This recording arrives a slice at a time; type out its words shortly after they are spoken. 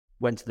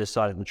went to this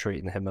silent retreat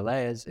in the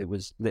Himalayas. It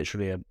was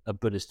literally a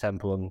Buddhist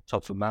temple on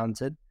top of a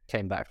mountain.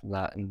 Came back from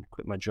that and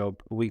quit my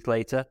job a week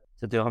later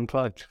to do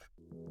Unplugged.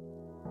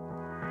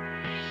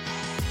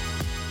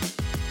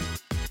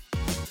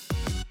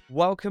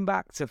 Welcome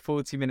back to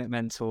 40 Minute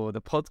Mentor,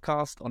 the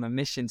podcast on a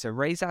mission to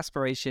raise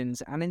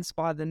aspirations and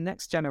inspire the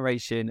next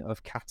generation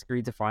of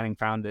category-defining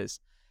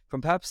founders.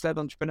 From purpose-led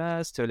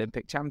entrepreneurs to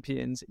Olympic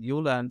champions,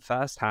 you'll learn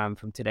firsthand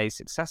from today's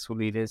successful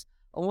leaders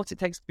on what it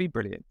takes to be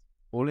brilliant,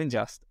 all in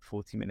just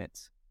 40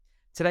 minutes.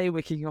 Today,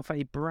 we're kicking off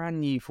a brand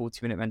new 40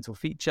 Minute Mentor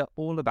feature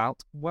all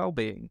about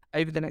well-being.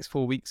 Over the next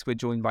 4 weeks, we're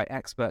joined by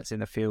experts in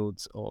the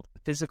fields of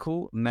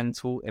physical,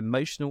 mental,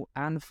 emotional,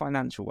 and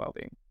financial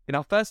well-being. In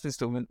our first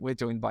installment, we're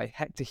joined by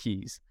Hector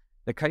Hughes,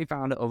 the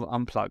co-founder of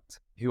Unplugged,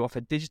 who offer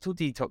digital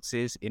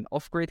detoxes in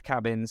off-grid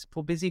cabins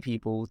for busy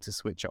people to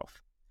switch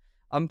off.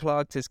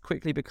 Unplugged has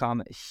quickly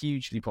become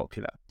hugely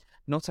popular,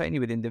 not only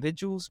with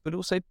individuals, but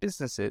also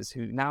businesses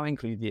who now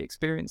include the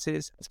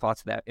experiences as part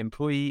of their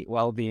employee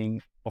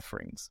well-being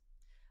offerings.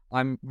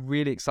 I'm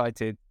really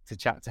excited to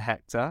chat to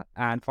Hector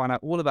and find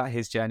out all about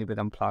his journey with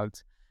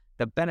Unplugged,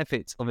 the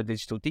benefits of a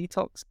digital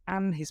detox,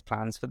 and his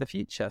plans for the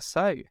future.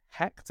 So,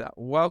 Hector,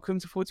 welcome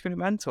to 40 Minute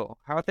Mentor.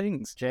 How are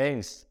things?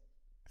 James,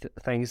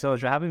 thank you so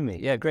much for having me.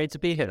 Yeah, great to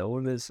be here.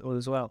 All is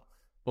well.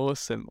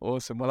 Awesome.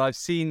 Well, I've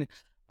seen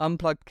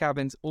Unplugged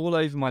cabins all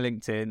over my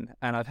LinkedIn,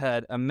 and I've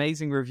heard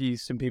amazing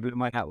reviews from people in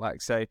my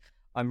network. So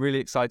I'm really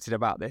excited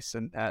about this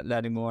and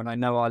learning more, and I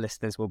know our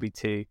listeners will be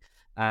too.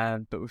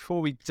 But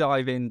before we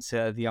dive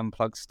into the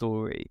Unplugged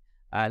story,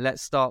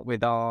 let's start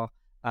with our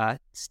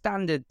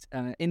standard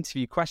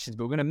interview questions,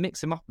 but we're going to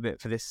mix them up a bit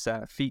for this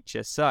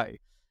feature. So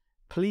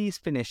please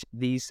finish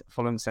these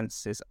following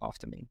sentences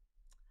after me.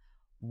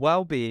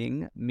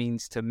 Well-being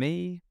means to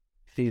me...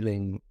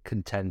 Feeling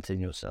content in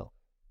yourself.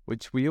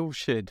 Which we all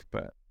should,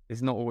 but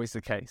is not always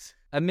the case.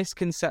 A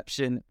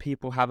misconception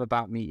people have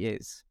about me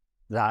is...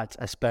 That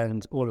I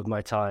spend all of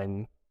my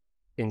time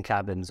in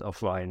cabins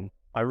offline.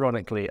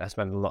 Ironically, I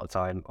spend a lot of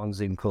time on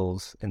Zoom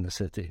calls in the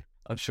city.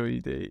 I'm sure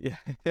you do,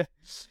 yeah.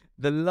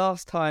 The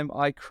last time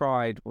I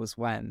cried was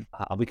when?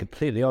 I'll be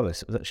completely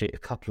honest, it was actually a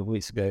couple of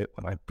weeks ago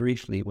when I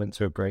briefly went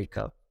through a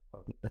breakup,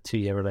 a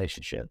 2-year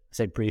relationship. I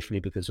say briefly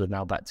because we're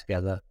now back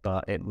together,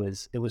 but it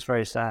was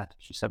very sad.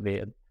 She sent me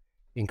an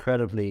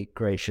incredibly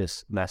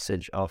gracious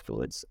message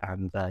afterwards,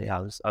 and I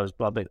was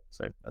blubbing.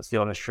 So that's the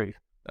honest truth.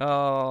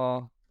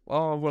 Oh,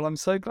 well, I'm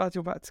so glad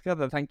you're back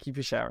together. Thank you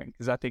for sharing,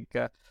 because I think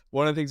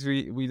one of the things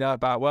we know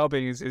about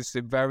well-being is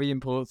very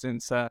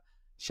important to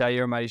share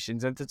your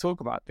emotions and to talk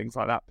about things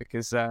like that,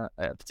 because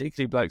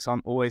particularly blokes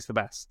aren't always the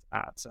best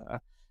at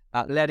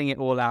letting it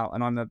all out,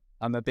 and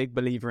I'm a big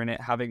believer in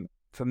it, having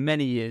for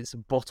many years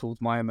bottled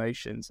my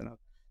emotions, and I've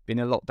been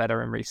a lot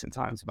better in recent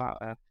times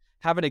about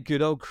having a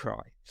good old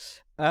cry.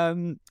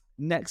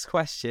 Next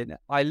question.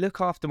 I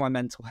look after my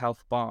mental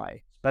health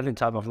by... Spending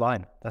time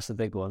offline, that's the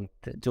big one.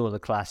 Do all the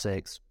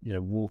classics,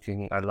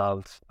 walking, I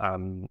love,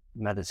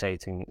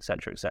 meditating,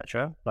 etc.,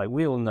 etc. Like,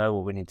 we all know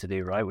what we need to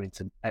do, right? We need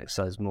to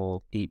exercise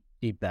more, eat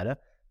better.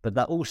 But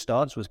that all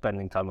starts with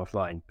spending time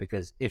offline,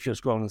 because if you're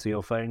scrolling through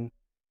your phone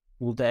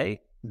all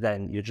day,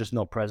 then you're just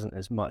not present.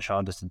 It's much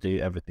harder to do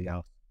everything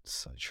else.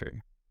 So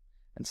true.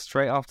 And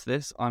straight after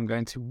this, I'm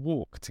going to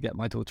walk to get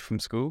my daughter from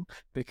school,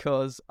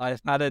 because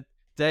I've had a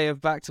day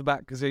of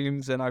back-to-back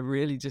Zooms and I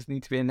really just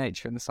need to be in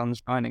nature and the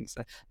sun's shining.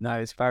 So no,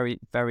 it's very,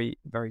 very,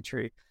 very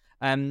true.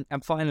 And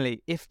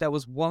finally, if there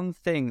was one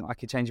thing I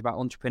could change about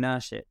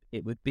entrepreneurship,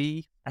 it would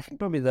be... I think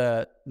probably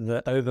the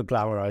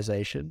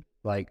over-glamorization.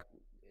 Like,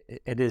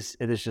 it is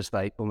just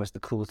like almost the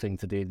cool thing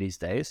to do these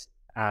days.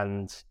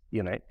 And,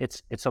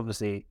 it's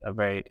obviously a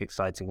very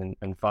exciting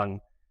and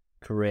fun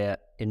career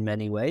in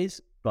many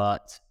ways,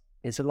 but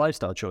it's a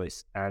lifestyle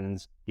choice.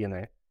 And,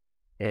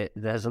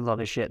 there's a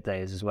lot of shit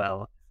days as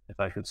well, if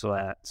I could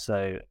swear.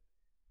 So,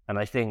 and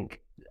I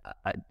think,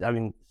 I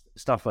mean,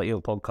 stuff like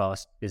your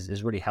podcast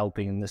is really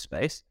helping in this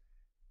space,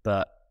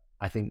 but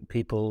I think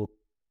people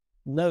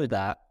know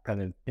that kind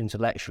of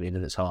intellectually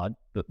that it's hard,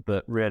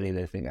 but really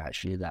they think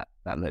actually that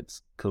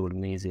looks cool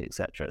and easy,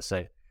 etc.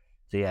 So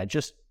yeah,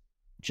 just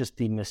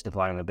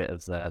demystifying a bit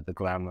of the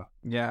glamour.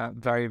 Yeah,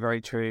 very,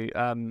 very true.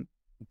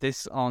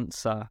 This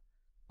answer,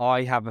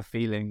 I have a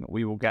feeling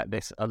we will get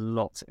this a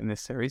lot in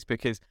this series,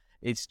 because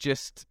it's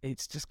just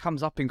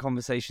comes up in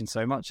conversation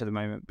so much at the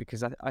moment,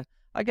 because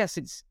I guess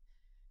it's,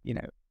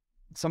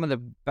 some of the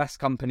best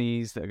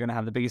companies that are going to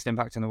have the biggest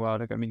impact in the world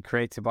are going to be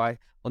created by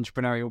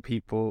entrepreneurial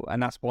people,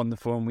 and that's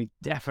wonderful, and we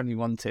definitely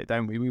want it,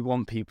 don't we? We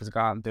want people to go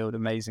out and build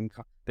amazing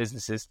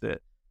businesses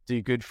that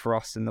do good for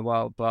us in the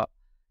world, but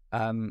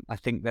I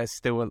think there's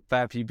still a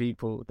fair few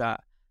people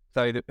that,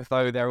 though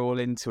they're all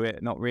into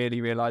it, not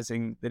really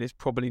realizing that it's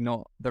probably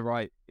not the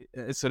right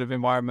sort of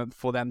environment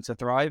for them to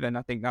thrive. And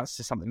I think that's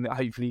just something that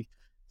hopefully,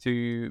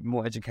 through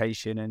more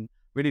education and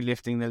really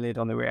lifting the lid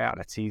on the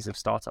realities of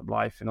startup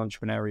life and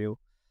entrepreneurial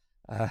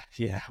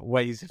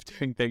ways of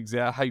doing things,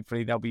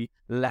 hopefully there'll be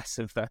less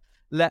of that,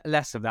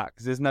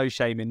 because there's no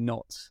shame in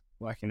not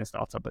working in a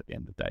startup at the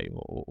end of the day,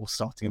 or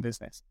starting a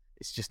business.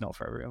 It's just not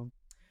for everyone.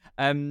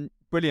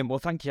 Brilliant. Well,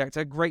 thank you,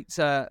 Hector. Great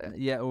to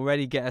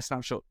already get a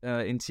snapshot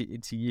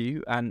into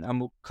you, and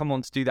we'll come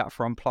on to do that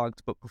for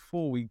Unplugged. But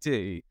before we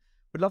do,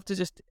 we'd love to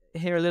just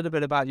hear a little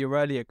bit about your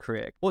earlier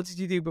career. What did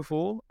you do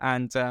before,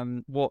 and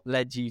what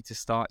led you to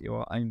start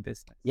your own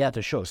business? Yeah,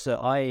 for sure. So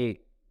I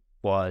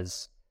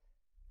was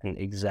an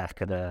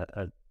exec at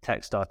a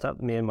tech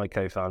startup. Me and my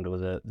co-founder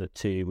were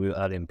we were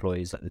early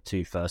employees, like the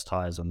two first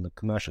hires on the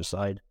commercial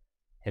side,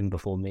 him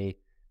before me.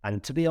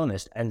 And to be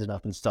honest, ended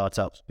up in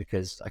startups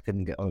because I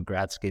couldn't get on a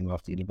grad scheme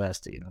after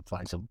university.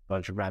 Applying to a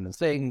bunch of random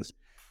things.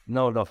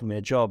 No one offered me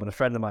a job. And a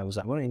friend of mine was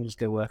like, why don't you just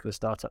go work at a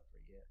startup for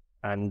a year?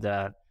 And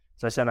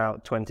so I sent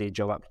out 20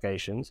 job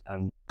applications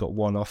and got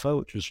one offer,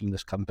 which was from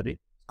this company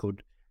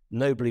called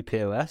Nobly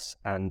POS.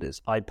 And it's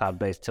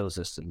iPad-based till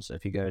system. So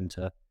if you go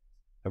into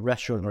a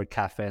restaurant or a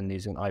cafe and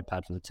using an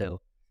iPad for the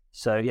till.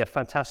 So yeah,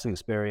 fantastic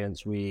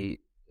experience. We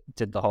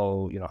did the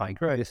whole, high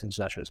growth,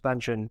 international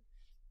expansion.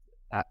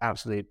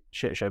 Absolute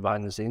shit show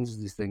behind the scenes, as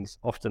these things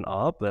often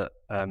are, but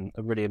a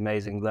really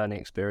amazing learning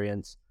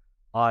experience.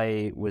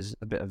 I was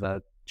a bit of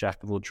a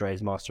jack of all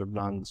trades, master of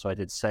none, so I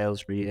did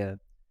sales for a year,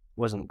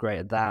 wasn't great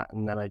at that,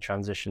 and then I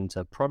transitioned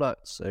to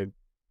product, so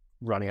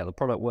running out the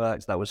product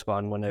works, that was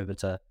fun. Went over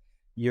to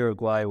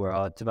Uruguay, where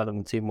our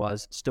development team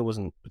was, still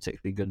wasn't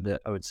particularly good at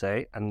it, I would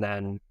say, and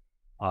then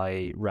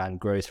I ran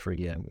growth for a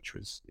year, which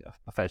was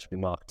effectively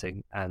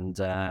marketing, and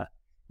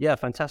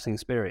fantastic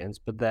experience.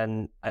 But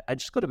then I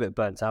just got a bit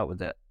burnt out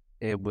with it.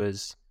 It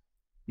was,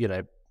 we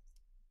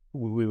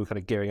were kind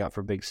of gearing up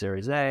for a big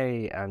Series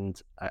A,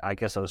 and I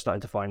guess I was starting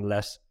to find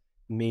less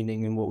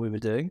meaning in what we were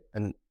doing.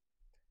 And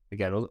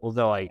again,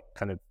 although I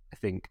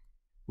think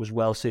was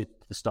well suited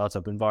to the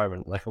startup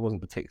environment, like I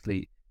wasn't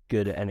particularly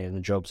good at any of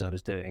the jobs I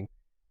was doing.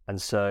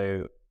 And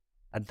so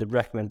at the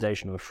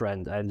recommendation of a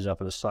friend, I ended up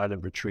at a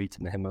silent retreat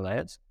in the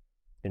Himalayas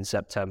in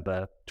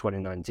September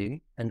 2019.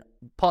 And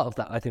part of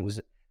that, I think,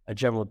 was a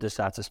general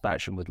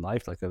dissatisfaction with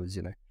life. Like I was,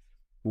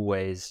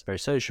 always very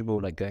sociable,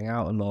 like going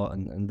out a lot,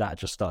 and that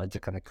just started to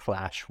kind of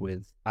clash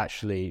with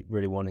actually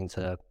really wanting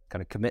to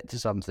kind of commit to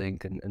something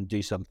and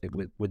do something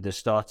with this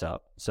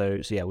startup. So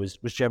yeah, was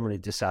generally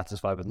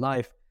dissatisfied with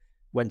life.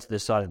 Went to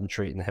this silent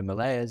retreat in the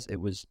Himalayas. It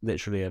was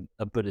literally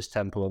a Buddhist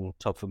temple on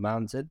top of a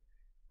mountain.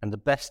 And the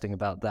best thing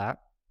about that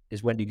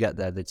is when you get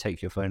there, they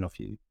take your phone off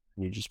you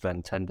and you just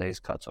spend 10 days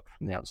cut off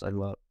from the outside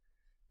world.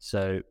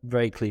 So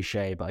very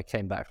cliche, but I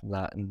came back from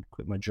that and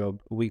quit my job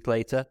a week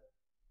later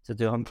to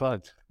do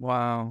Unplugged.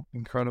 Wow,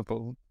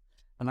 incredible.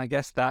 And I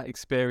guess that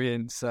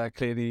experience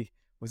clearly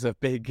was a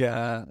big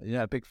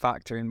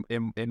factor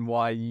in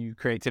why you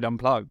created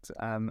Unplugged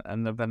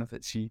and the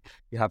benefits you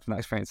have from that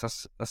experience.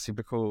 That's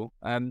super cool.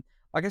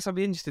 I guess I'd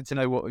be interested to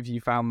know, what have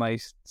you found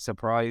most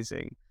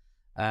surprising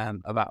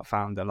about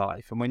founder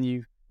life? And when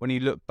you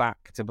look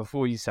back to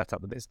before you set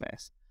up the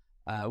business,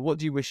 what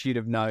do you wish you'd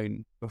have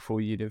known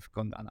before you'd have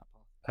gone down that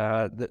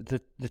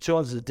path? The two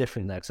answers are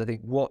different there, because I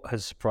think what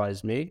has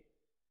surprised me,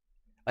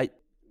 I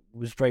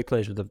was very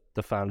close with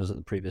the founders at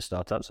the previous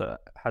startup, so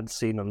I had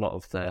seen a lot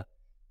of their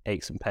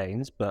aches and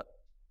pains, but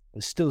I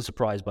was still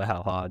surprised by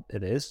how hard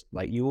it is.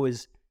 Like, you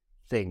always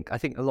I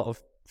think a lot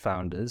of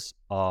founders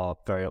are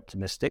very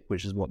optimistic,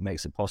 which is what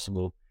makes it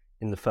possible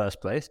in the first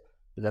place.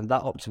 But then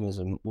that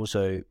optimism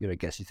also,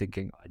 gets you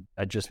thinking,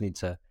 I just need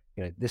to,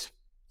 it's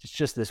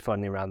just this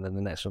funding round, then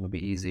the next one will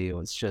be easy,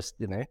 or it's just,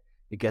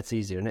 it gets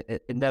easier, and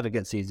it never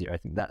gets easier. I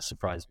think that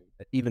surprised me.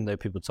 Even though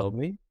people told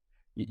me,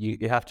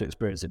 you have to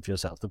experience it for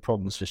yourself. The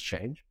problems just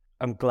change.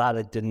 I'm glad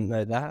I didn't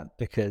know that,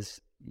 because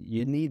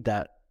you need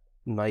that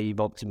naive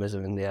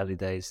optimism in the early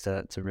days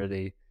to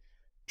really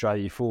drive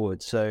you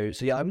forward. So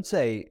yeah, I would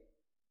say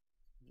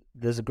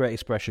there's a great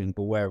expression,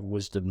 beware of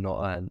wisdom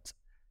not earned.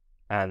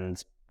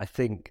 And I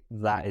think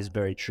that is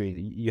very true.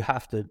 You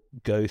have to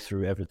go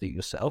through everything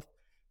yourself.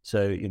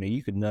 So,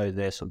 you can know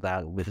this or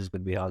that, this is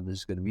going to be hard, this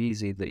is going to be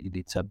easy, that you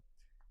need to,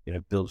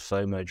 build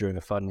FOMO during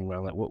a funding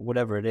round, like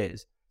whatever it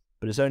is.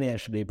 But it's only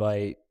actually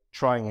by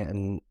trying it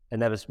and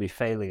inevitably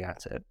failing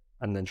at it,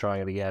 and then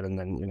trying it again, and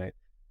then,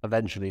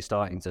 eventually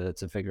starting to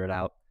figure it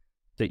out,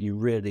 that you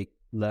really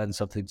learn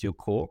something to your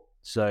core.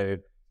 So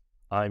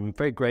I'm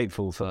very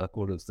grateful for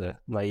all of the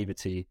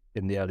naivety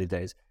in the early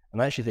days.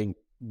 And I actually think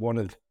one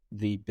of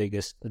the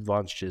biggest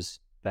advantages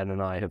Ben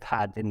and I have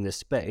had in this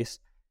space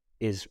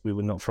is we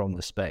were not from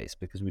the space,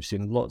 because we've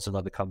seen lots of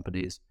other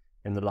companies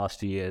in the last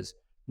few years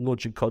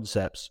launching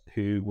concepts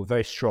who were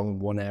very strong in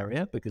one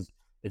area, because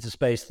it's a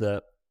space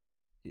that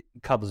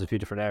covers a few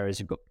different areas.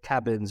 You've got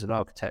cabins and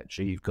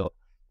architecture, you've got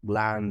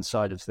land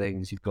side of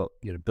things, you've got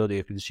building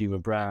a consumer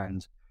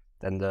brand,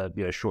 then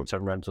the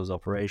short-term rentals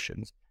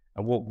operations.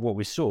 And what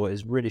we saw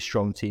is really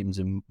strong teams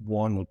in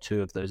one or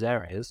two of those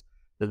areas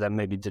that then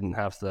maybe didn't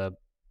have the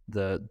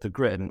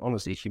grit and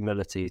honestly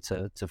humility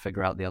to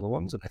figure out the other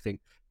ones. And I think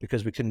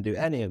because we couldn't do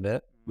any of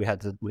it, we had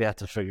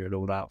to figure it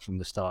all out from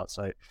the start.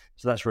 So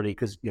that's really,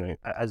 because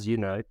as you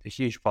know, a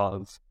huge part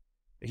of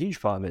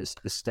it is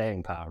the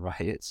staying power,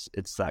 right?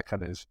 It's that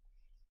kind of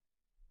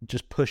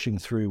just pushing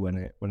through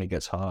when it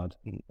gets hard,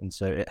 and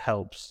so it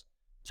helps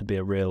to be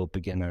a real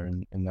beginner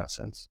in that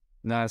sense.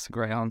 No, that's a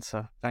great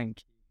answer.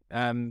 Thank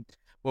you.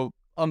 Well,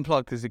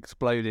 Unplugged has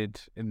exploded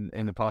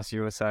in the past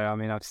year or so. I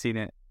mean, I've seen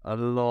it a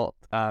lot.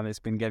 It's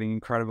been getting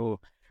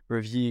incredible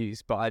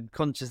reviews, but I'm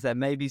conscious there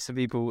may be some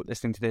people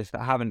listening to this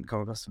that haven't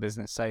come across the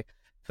business. So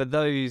for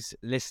those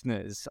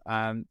listeners,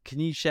 can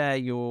you share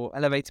your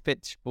elevator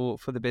pitch for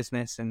the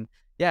business and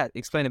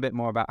explain a bit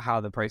more about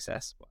how the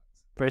process works?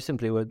 Very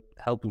simply, we're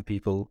helping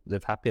people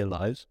live happier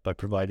lives by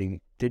providing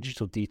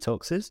digital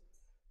detoxes,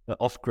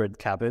 off-grid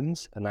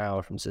cabins an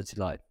hour from city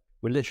life.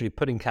 We're literally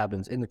putting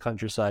cabins in the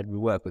countryside. We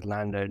work with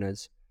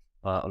landowners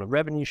on a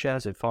revenue share,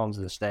 so farms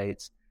and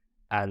estates,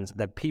 and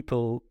they're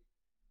people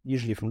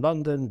usually from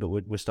London, but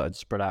we're starting to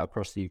spread out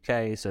across the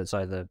UK. So it's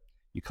either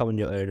you come on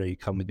your own or you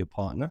come with your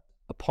partner.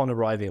 Upon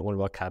arriving at one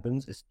of our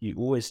cabins, you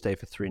always stay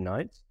for 3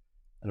 nights.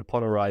 And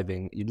upon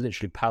arriving, you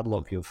literally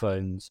padlock your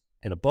phones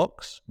in a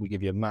box. We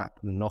give you a map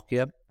and a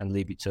Nokia and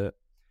leave you to it.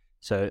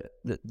 So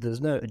there's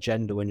no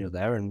agenda when you're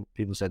there, and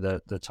people say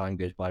that the time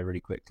goes by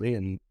really quickly.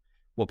 And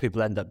what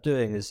people end up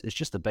doing is it's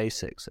just the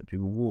basics. So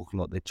people walk a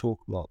lot, they talk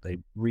a lot, they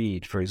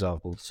read, for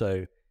example.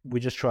 So we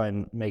just try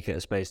and make it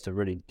a space to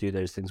really do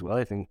those things well.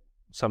 I think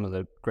some of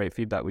the great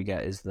feedback we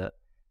get is that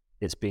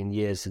it's been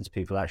years since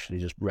people actually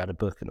just read a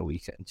book in a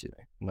weekend.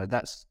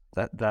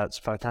 That's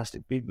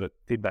fantastic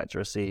feedback to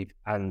receive.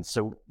 And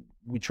so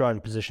we try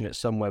and position it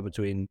somewhere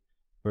between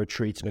a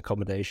retreat and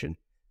accommodation,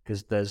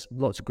 because there's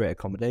lots of great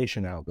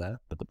accommodation out there,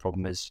 but the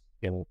problem is,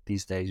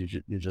 these days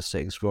you're just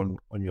sitting scrolling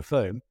on your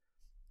phone.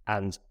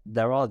 And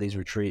there are these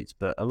retreats,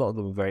 but a lot of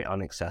them are very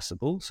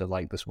inaccessible. So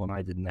like this one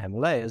I did in the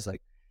Himalayas,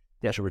 like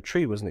the actual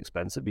retreat wasn't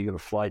expensive, but you're going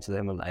to fly to the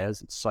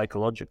Himalayas. It's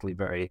psychologically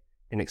very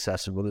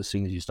inaccessible as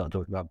soon as you start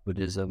talking about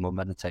Buddhism or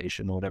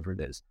meditation or whatever it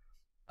is.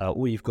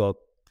 Or you've got,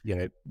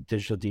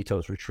 digital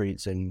detox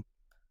retreats in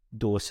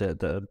Dorset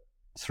that are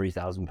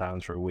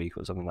 £3,000 for a week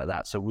or something like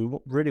that. So we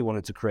really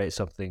wanted to create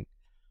something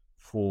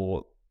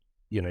for,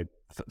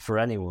 for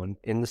anyone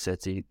in the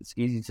city. It's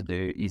easy to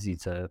do, easy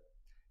to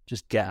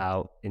just get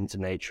out into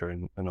nature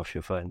and off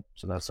your phone.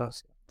 So that's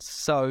us.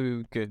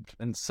 So good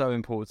and so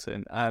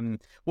important.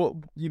 What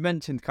you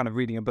mentioned, kind of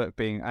reading a book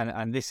being,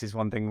 and this is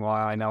one thing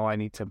why I know I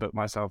need to book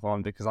myself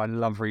on, because I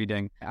love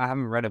reading. I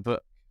haven't read a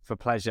book for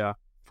pleasure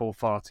for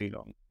far too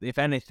long. If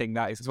anything,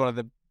 that is one of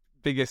the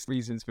biggest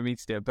reasons for me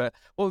to do it. But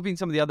what have been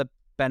some of the other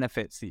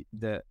benefits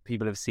that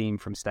people have seen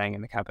from staying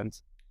in the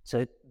cabins?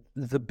 So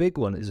the big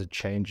one is a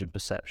change in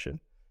perception.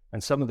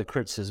 And some of the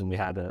criticism we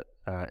had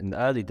in the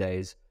early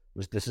days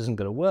was this isn't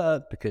going to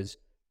work because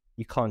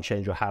you can't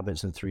change your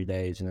habits in 3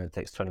 days. It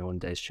takes 21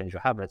 days to change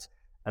your habits.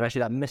 And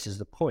actually that misses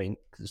the point,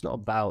 because it's not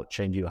about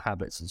changing your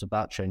habits. It's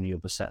about changing your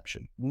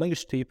perception.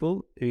 Most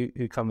people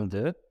who come and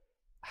do it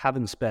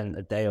haven't spent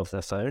a day off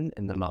their phone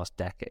in the last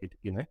decade.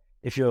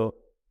 If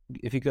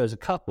you go as a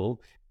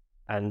couple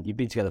and you've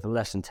been together for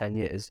less than 10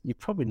 years, you've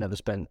probably never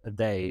spent a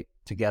day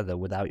together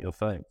without your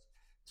phone.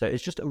 So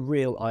it's just a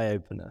real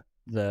eye-opener.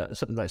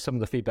 Some of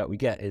the feedback we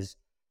get is,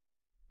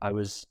 I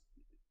was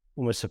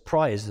almost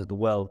surprised that the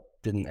world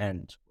didn't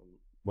end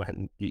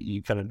when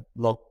you kind of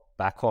log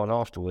back on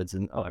afterwards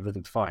and,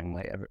 everything's fine.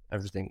 Like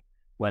everything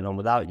went on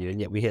without you. And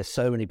yet we hear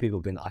so many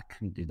people being like, I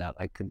couldn't do that.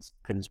 I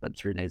couldn't spend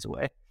 3 days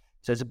away.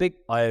 So it's a big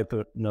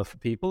eye-opener for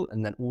people.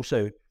 And then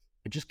also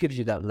it just gives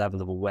you that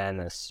level of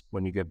awareness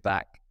when you go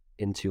back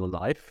into your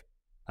life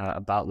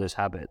about those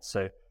habits.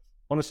 So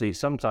honestly,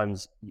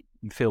 sometimes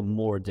you feel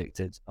more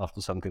addicted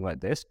after something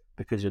like this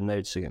because you're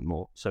noticing it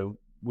more. So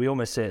we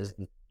almost see it as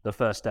the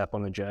first step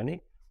on the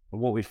journey. And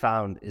what we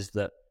found is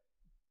that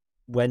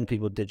when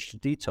people digital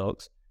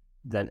detox,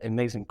 then it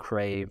makes them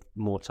crave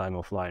more time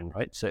offline,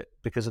 right? So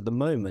because at the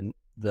moment,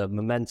 the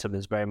momentum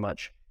is very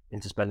much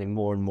into spending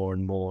more and more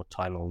and more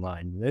time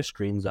online. Those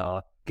screens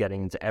are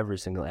getting into every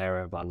single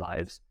area of our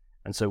lives.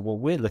 And so what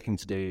we're looking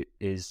to do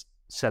is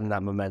send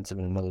that momentum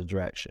in another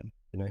direction.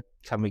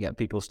 Can we get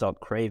people start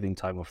craving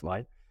time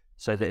offline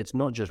so that it's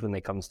not just when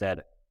they come stay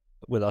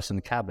with us in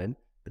the cabin,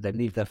 but they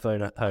leave their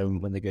phone at home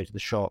when they go to the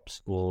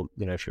shops, or,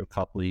 if you're a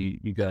couple,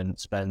 you go and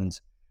spend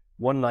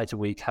one night a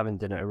week having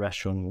dinner at a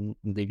restaurant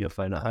and leave your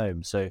phone at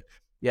home. So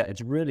yeah,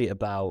 it's really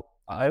about,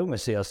 I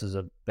almost see us as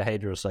a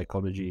behavioral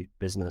psychology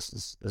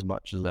business as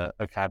much as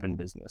a cabin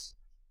business.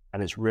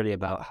 And it's really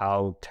about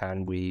how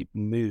can we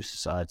move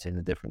society in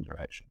a different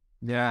direction.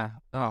 Yeah.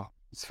 Oh,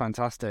 it's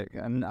fantastic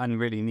and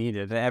really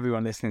needed.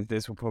 Everyone listening to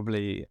this will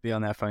probably be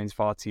on their phones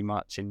far too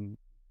much, and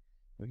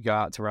we go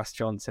out to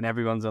restaurants and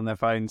everyone's on their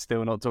phone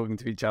still not talking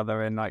to each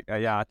other. And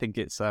I think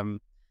it's you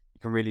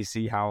can really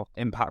see how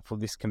impactful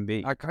this can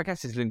be. I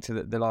guess it's linked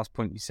to the last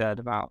point you said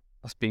about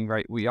us being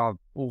we are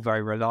all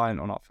very reliant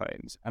on our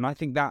phones. And I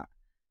think that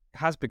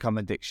has become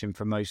addiction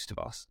for most of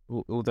us,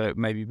 although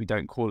maybe we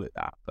don't call it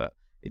that, but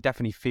it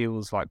definitely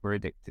feels like we're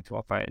addicted to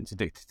our phones,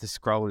 addicted to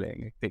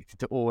scrolling, addicted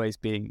to always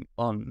being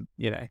on,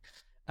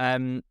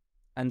 and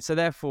so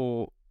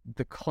therefore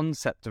the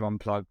concept of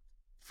Unplugged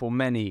for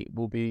many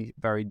will be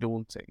very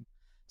daunting.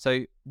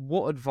 So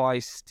what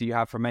advice do you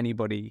have from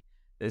anybody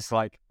that's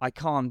like, I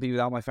can't be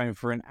without my phone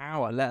for an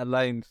hour, let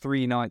alone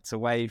 3 nights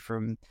away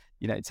from,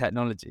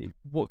 technology?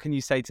 What can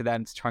you say to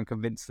them to try and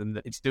convince them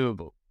that it's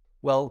doable?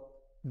 Well,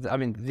 I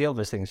mean, the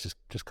obvious thing is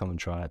just come and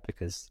try it,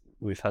 because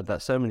we've had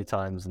that so many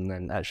times, and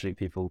then actually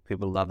people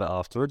love it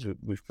afterwards.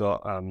 We've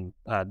got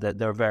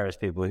there are various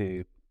people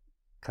who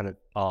kind of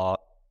are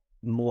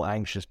more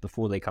anxious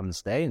before they come and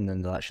stay, and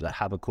then they'll actually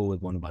have a call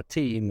with one of our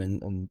team,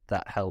 and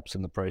that helps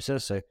in the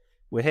process. So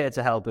we're here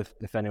to help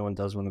if anyone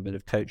does want a bit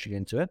of coaching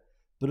into it.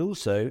 But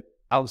also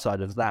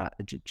outside of that,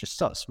 just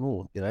start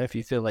small. If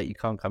you feel like you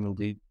can't come and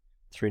do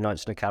 3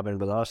 nights in a cabin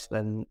with us,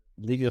 then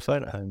leave your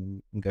phone at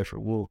home and go for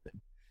a walk,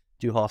 and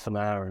do half an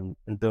hour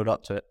and build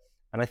up to it.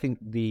 And I think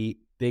the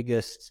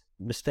biggest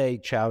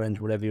mistake, challenge,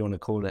 whatever you want to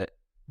call it,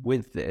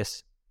 with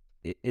this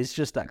is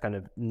just that kind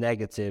of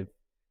negative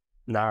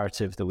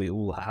narrative that we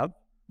all have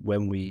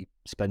when we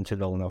spend too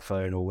long on our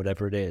phone or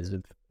whatever it is,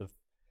 of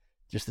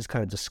just this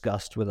kind of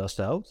disgust with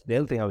ourselves. The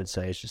other thing I would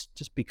say is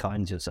just be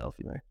kind to yourself.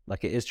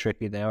 Like, it is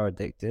tricky, they are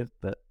addictive,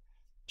 but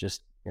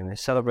just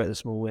celebrate the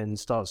small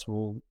wins, start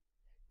small,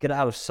 get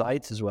out of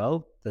sight as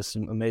well. There's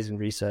some amazing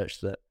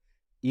research that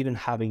even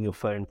having your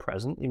phone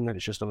present, even though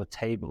it's just on a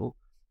table,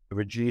 it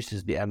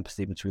reduces the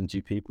empathy between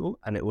two people,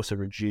 and it also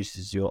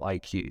reduces your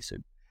IQ. So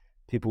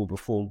people will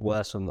perform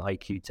worse on the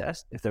IQ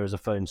test if there is a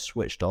phone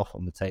switched off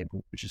on the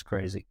table, which is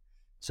crazy.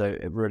 So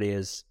it really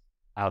is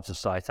out of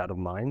sight, out of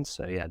mind.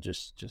 So yeah,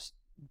 just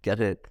get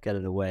it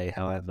away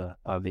however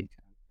you can.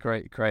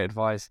 Great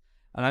advice.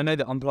 And I know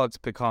that Unplugged's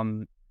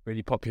become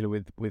really popular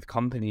with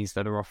companies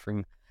that are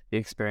offering the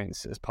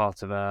experience as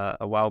part of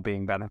a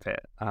well-being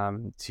benefit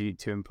to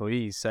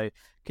employees. So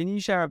can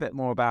you share a bit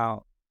more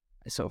about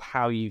sort of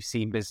how you've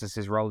seen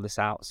businesses roll this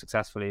out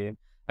successfully? And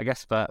I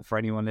guess for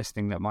anyone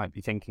listening that might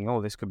be thinking,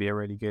 oh, this could be a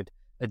really good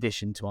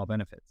addition to our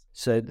benefits.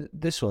 So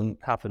this one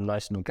happened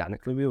nice and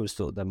organically. We always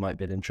thought there might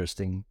be an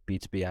interesting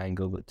B2B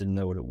angle, but didn't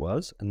know what it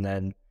was. And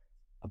then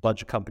a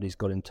bunch of companies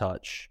got in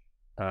touch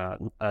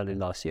early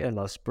last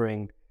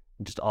spring,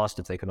 and just asked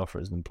if they can offer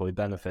it as an employee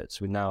benefit.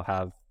 So we now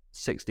have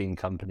 16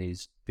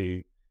 companies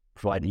who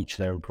provide each of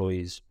their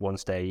employees one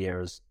stay a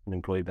year as an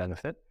employee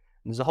benefit.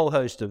 And there's a whole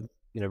host of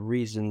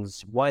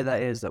reasons why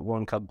that is. That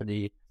one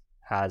company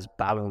has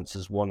balance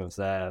as one of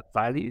their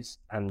values,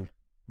 and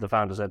the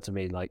founder said to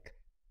me, like,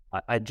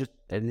 I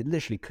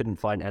literally couldn't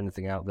find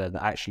anything out there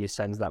that actually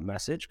sends that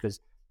message, because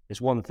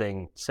it's one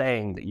thing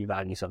saying that you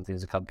value something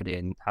as a company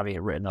and having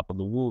it written up on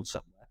the wall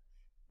somewhere,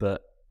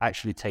 but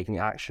actually taking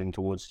action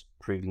towards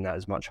proving that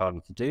is much harder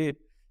to do.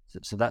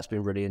 So that's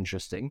been really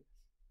interesting.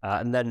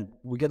 And then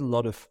we get a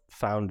lot of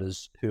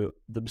founders who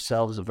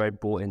themselves are very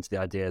bought into the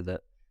idea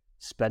that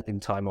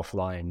spending time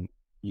offline,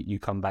 you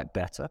come back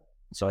better.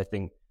 So I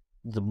think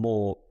the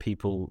more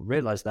people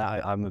realize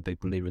that, I'm a big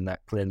believer in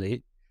that,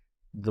 clearly,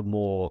 the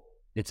more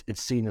it's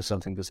seen as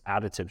something that's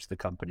additive to the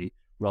company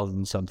rather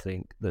than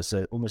something that's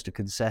almost a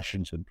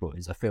concession to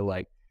employees. I feel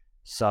like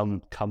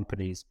some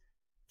companies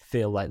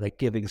feel like they're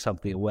giving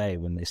something away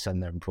when they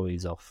send their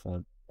employees off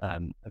for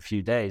a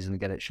few days. And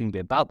again, it shouldn't be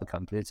about the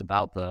company. It's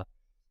about the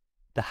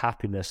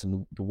happiness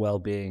and the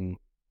well-being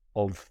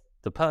of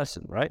the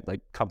person, right?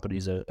 Like,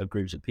 companies are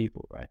groups of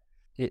people, right?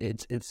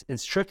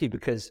 It's tricky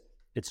because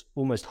it's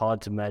almost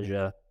hard to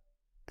measure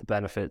the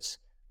benefits,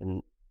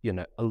 and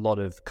a lot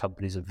of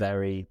companies are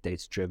very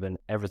data driven.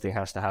 Everything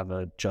has to have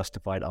a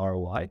justified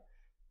ROI,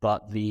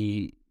 but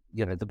the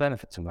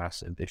benefits are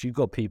massive. If you've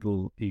got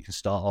people who can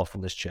start off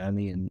on this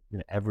journey, and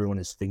everyone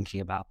is thinking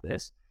about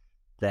this,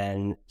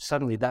 then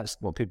suddenly that's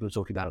what people are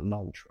talking about at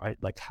lunch, right?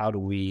 Like, how do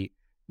we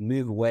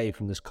move away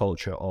from this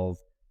culture of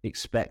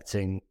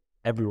expecting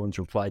everyone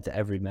to reply to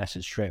every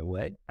message straight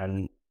away,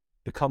 and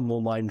become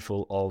more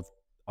mindful of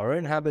our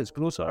own habits,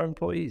 but also our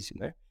employees?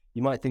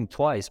 You might think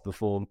twice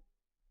before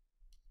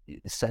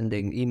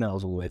sending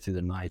emails all the way through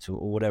the night,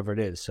 or whatever it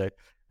is. So I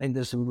think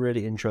there's some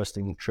really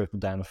interesting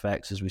trickle-down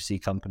effects as we see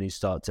companies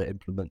start to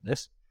implement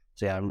this.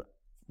 So yeah,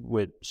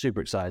 we're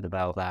super excited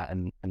about that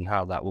and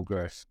how that will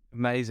grow.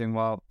 Amazing.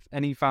 Well,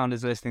 any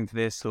founders listening to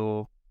this,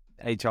 or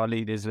HR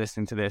leaders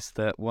listening to this,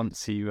 that want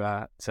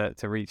to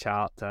reach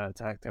out to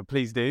Hector,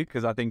 please do,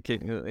 because I think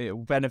it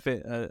will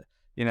benefit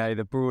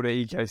the broader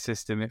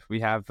ecosystem if we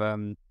have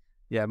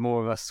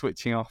more of us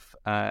switching off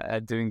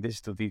doing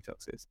digital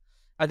detoxes.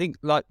 I think,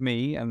 like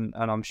me, and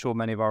I'm sure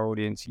many of our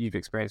audience, you've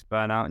experienced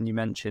burnout, and you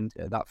mentioned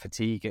that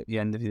fatigue at the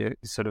end of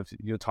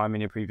your time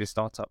in your previous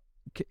startup.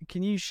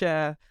 Can you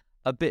share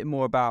a bit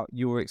more about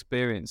your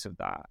experience of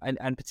that,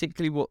 and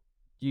particularly what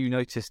you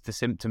noticed the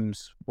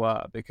symptoms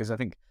were? Because I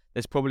think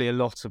there's probably a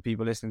lot of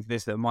people listening to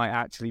this that might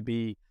actually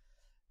be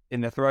in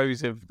the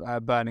throes of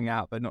burning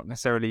out, but not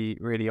necessarily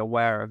really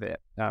aware of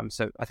it.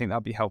 So I think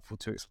that'd be helpful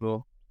to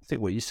explore. I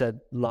think what you said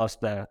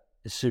last there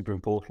is super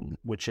important,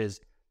 which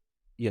is,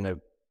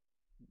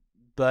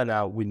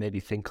 burnout we maybe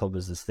think of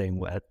as this thing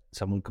where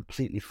someone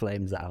completely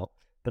flames out,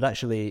 but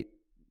actually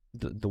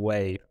the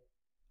way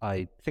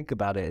I think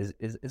about it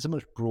is it's a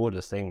much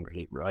broader thing,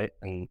 really, right?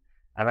 And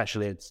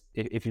actually, it's,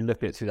 if you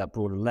look at it through that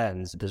broader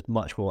lens, there's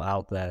much more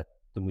out there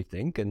than we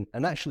think, and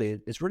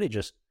actually it's really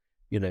just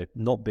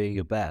not being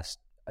your best.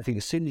 I think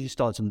as soon as you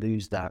start to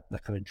lose that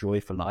kind of joy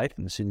for life,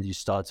 and as soon as you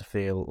start to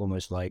feel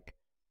almost like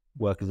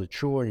work as a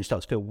chore and you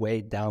start to feel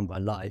weighed down by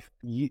life,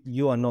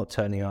 you are not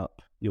turning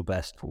up your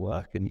best for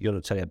work, and you're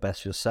not turning up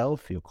best for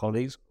yourself, for your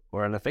colleagues,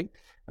 or anything.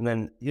 And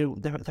then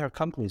there are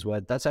companies where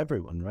that's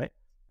everyone, right?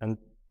 And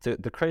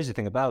the crazy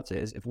thing about it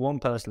is, if one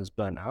person is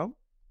burnt out,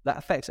 that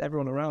affects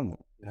everyone around them.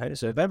 Right?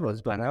 So if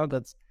everyone's burnt out,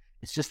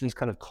 it's just these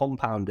kind of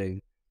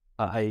compounding.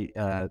 I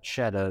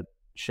shared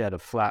a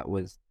flat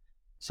with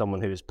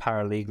someone who was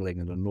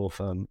paralegaling at a law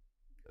firm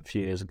a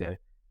few years ago,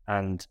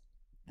 and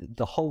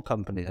the whole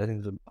company, I think it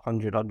was a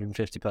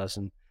 150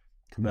 person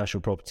commercial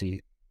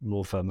property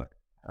law firm.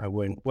 I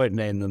won't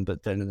name them,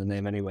 but don't know the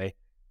name anyway.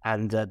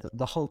 And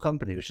the whole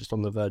company was just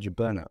on the verge of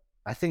burnout.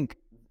 I think,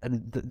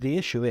 and the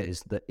issue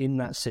is that in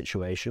that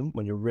situation,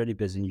 when you're really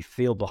busy and you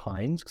feel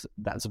behind, because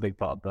that's a big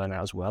part of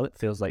burnout as well, it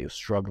feels like you're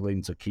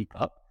struggling to keep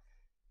up,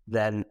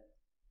 then,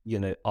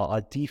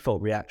 our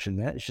default reaction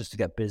there is just to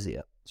get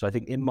busier. So I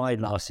think in my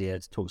last year,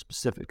 to talk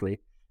specifically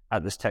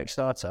at this tech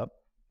startup,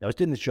 I was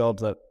doing this job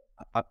that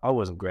I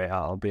wasn't great at,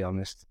 I'll be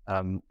honest.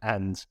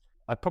 And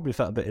I probably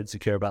felt a bit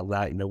insecure about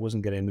that.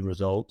 Wasn't getting the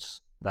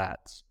results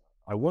that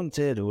I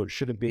wanted or it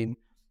should have been.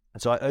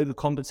 And so I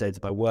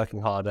overcompensated by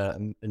working harder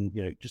and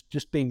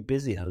just being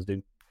busy. I was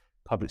doing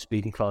public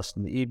speaking classes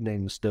in the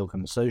evening, still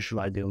kind of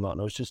socializing a lot.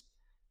 And I was just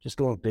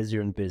going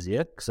busier and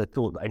busier because I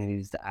thought that I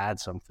needed to add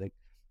something.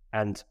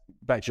 And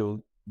back to your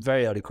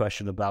very early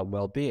question about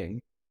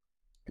well-being,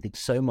 I think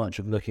so much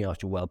of looking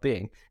after your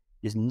well-being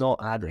is not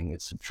adding,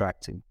 it's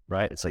subtracting,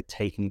 right? It's like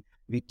if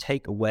you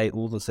take away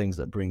all the things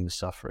that bring the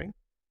suffering,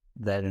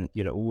 then,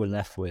 all we're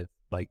left with,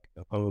 like,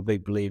 I'm a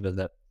big believer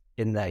that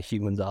in there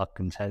humans are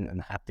content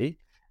and happy.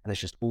 And it's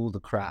just all the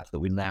crap that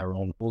we layer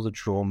on, all the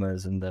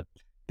traumas and the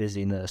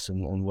busyness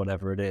and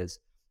whatever it is.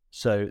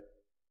 So,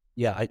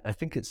 yeah, I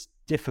think it's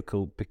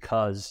difficult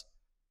because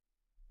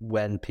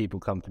when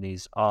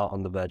companies are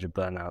on the verge of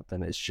burnout,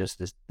 then it's just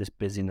this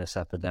busyness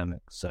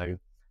epidemic. So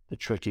the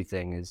tricky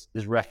thing is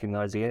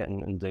recognizing it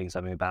and doing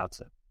something about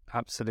it.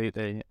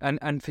 Absolutely.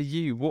 And for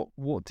you,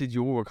 what did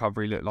your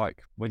recovery look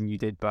like when you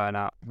did burn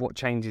out? What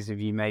changes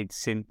have you made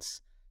since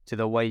to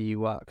the way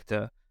you work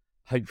to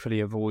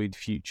hopefully avoid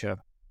future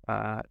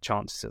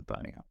chances of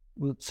burning out?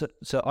 Well,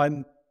 so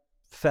I'm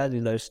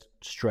fairly low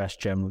stress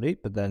generally,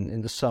 but then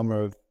in the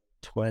summer of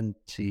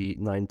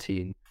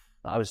 2019,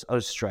 I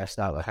was stressed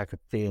out. Like I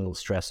could feel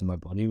stress in my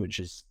body, which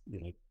is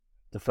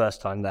the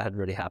first time that had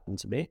really happened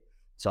to me.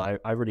 So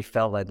I really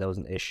felt like there was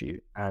an issue,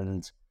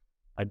 and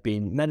I'd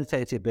been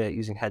meditating a bit,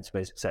 using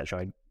Headspace,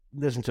 etc. I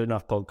listened to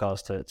enough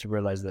podcasts to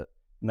realize that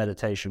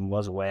meditation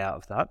was a way out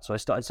of that. So I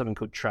started something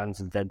called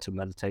transcendental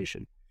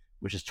meditation,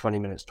 which is 20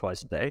 minutes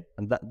twice a day,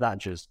 and that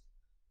just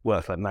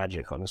worked like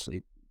magic.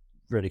 Honestly,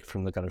 really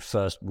from the kind of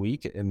first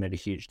week, it made a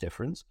huge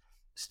difference.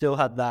 Still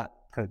had that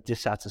kind of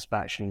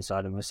dissatisfaction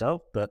inside of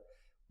myself, but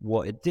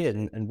what it did,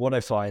 and what I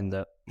find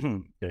that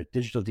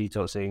digital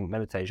detoxing,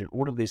 meditation,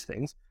 all of these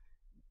things,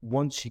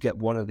 once you get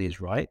one of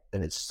these right,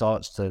 then it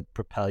starts to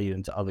propel you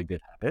into other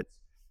good habits.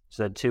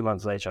 So then 2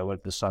 months later, I went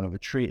to the silent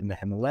retreat in the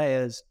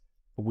Himalayas.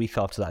 A week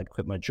after that, I'd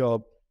quit my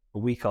job. A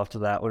week after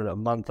that, or a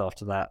month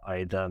after that,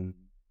 I'd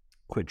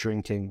quit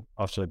drinking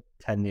after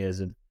 10 years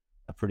of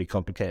a pretty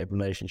complicated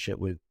relationship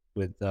with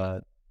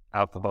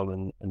alcohol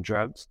and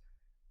drugs.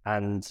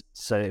 And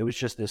so it was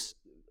just this,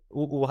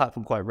 all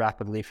happened quite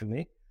rapidly for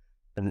me.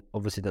 And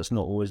obviously that's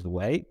not always the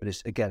way, but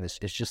it's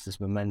just this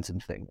momentum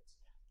thing.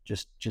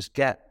 Just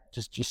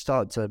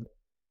start to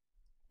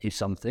do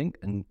something.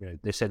 And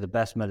they say the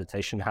best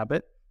meditation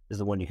habit is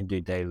the one you can do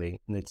daily.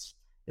 And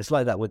it's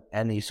like that with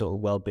any sort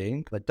of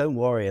well-being. Like, don't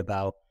worry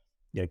about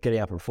getting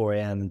up at 4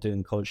 a.m. and doing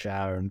a cold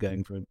shower and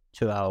going for a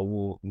 2-hour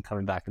walk and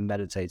coming back and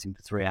meditating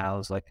for 3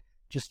 hours. Like,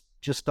 just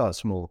start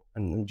small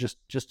and just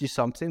do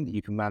something that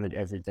you can manage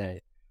every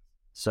day.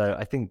 So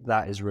I think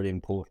that is really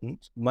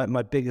important.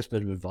 My biggest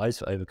bit of advice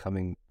for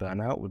overcoming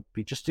burnout would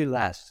be just do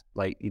less.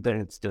 Like, you don't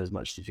have to do as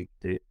much as you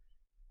can do.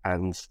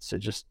 And so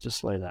just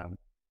slow down.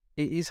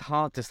 It is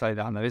hard to slow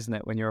down though, isn't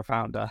it, when you're a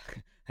founder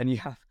and you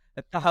have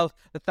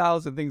a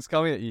thousand things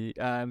coming at you.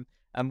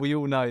 And we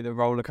all know the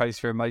roller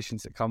coaster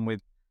emotions that come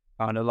with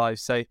founder life.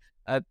 So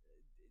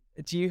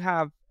do you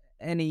have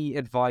any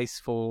advice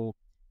for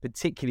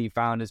particularly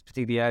founders,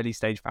 particularly early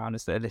stage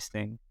founders that are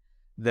listening,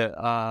 that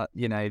are,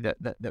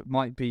 that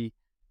might be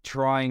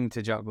trying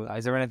to juggle that?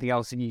 Is there anything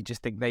else that you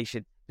just think they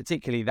should,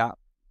 particularly that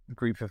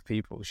group of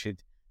people,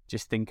 should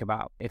just think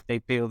about if they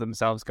feel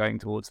themselves going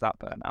towards that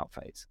burnout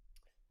phase?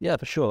 Yeah,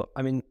 for sure.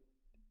 I mean,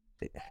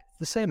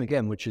 the same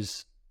again, which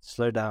is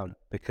slow down,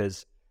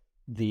 because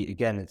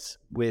it's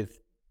with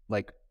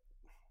like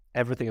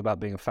everything about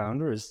being a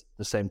founder is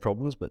the same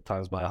problems, but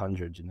times by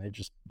 100,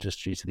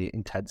 just due to the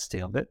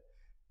intensity of it.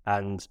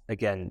 And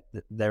again,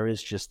 there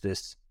is just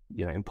this,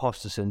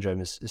 imposter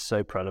syndrome is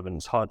so prevalent.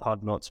 It's hard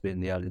not to be in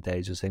the early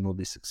days. You're seeing all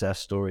these success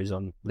stories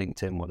on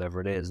LinkedIn, whatever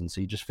it is. And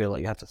so you just feel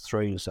like you have to throw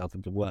yourself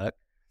into work.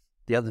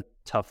 The other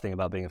tough thing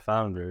about being a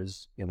founder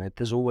is,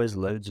 there's always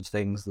loads of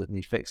things that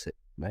need fixing,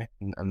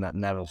 and that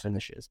never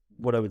finishes.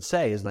 What I would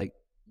say is, like,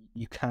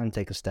 you can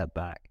take a step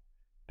back,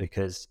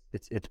 because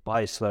it's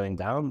by slowing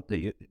down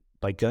that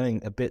by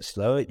going a bit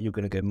slower, you're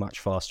going to go much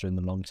faster in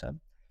the long term.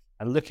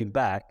 And looking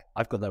back,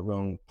 I've got that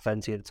wrong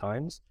plenty of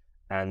times.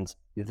 And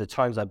the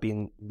times I've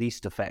been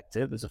least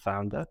effective as a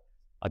founder,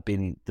 I've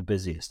been the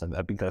busiest.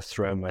 I've been kind of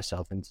throwing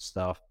myself into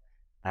stuff.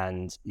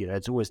 And,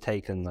 it's always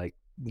taken like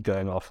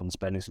going off and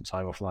spending some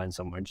time offline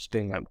somewhere and just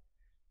being like,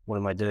 what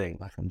am I doing?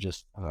 Like,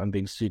 I'm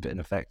being super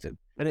ineffective.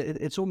 And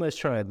it's almost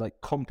trying to like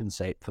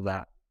compensate for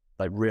that,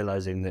 like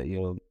realizing that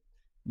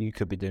you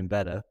could be doing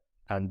better.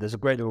 And there's a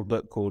great little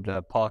book called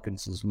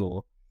Parkinson's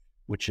Law,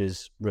 which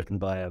is written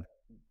by a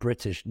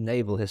British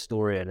naval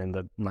historian in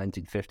the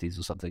 1950s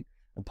or something.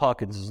 And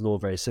Parkinson's Law,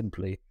 very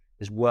simply,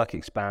 is work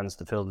expands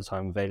to fill the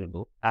time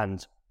available.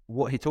 And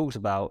what he talks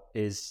about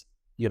is,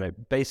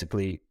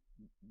 basically,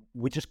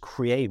 we just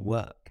create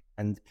work.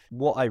 And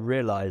what I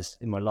realized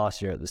in my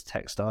last year at this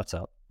tech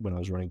startup when I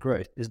was running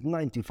growth is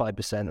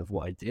 95% of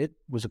what I did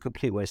was a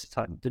complete waste of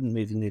time. It didn't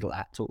move the needle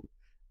at all.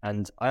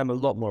 And I am a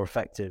lot more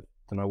effective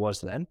than I was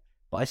then,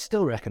 but I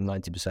still reckon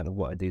 90% of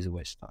what I do is a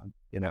waste of time.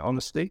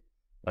 Honestly,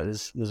 like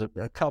there's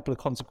a couple of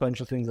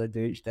consequential things I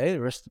do each day.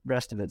 The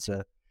rest of it's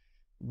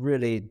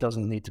really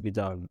doesn't need to be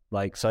done.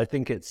 Like, so I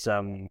think it's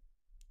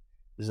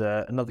there's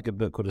another good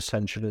book called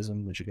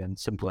Essentialism, which again,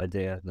 simple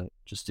idea that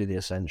just do the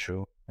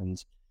essential.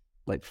 And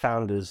like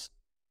founders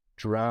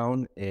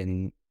drown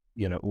in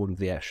all of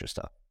the extra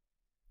stuff,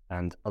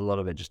 and a lot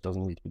of it just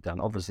doesn't need to be done.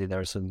 Obviously, there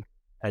are some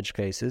edge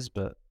cases,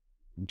 but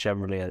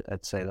generally,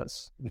 I'd say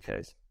that's the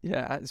case.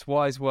 Yeah, it's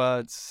wise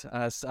words.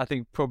 I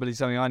think probably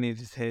something I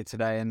needed to hear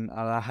today, and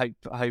I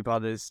hope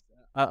others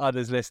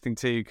listening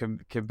too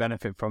can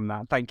benefit from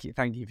that. Thank you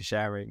for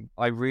sharing.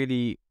 I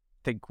really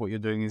think what you're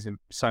doing is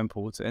so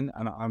important,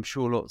 and I'm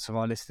sure lots of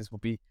our listeners will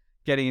be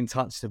getting in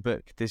touch to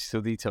book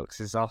digital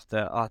detoxes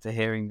after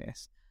hearing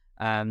this.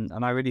 And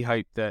I really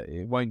hope that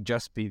it won't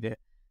just be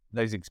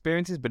those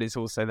experiences, but it's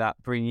also that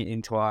bringing it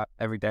into our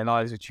everyday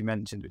lives, which you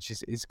mentioned, which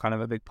is kind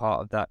of a big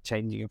part of that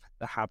changing of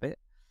the habit.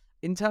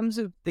 In terms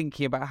of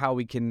thinking about how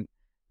we can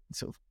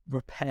sort of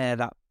repair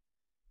that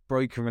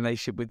broken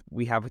relationship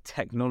we have with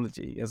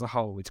technology as a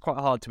whole, it's quite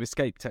hard to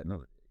escape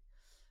technology.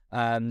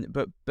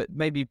 But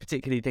maybe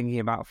particularly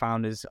thinking about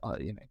founders,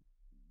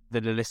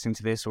 that are listening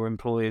to this, or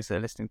employers that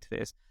are listening to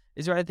this,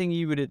 is there anything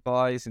you would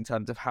advise in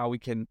terms of how we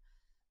can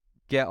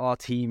get our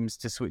teams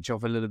to switch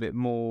off a little bit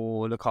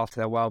more, look after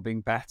their well-being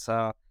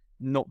better,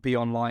 not be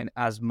online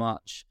as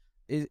much?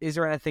 Is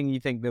there anything you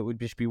think that would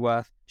just be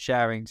worth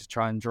sharing to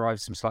try and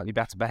drive some slightly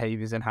better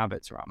behaviors and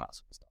habits around that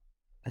sort of stuff?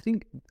 I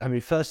think,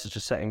 first it's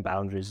just setting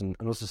boundaries and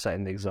also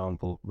setting the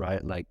example,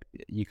 right? Like,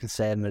 you can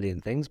say a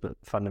million things, but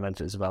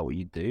fundamentally it's about what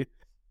you do.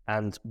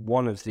 And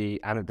one of the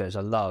anecdotes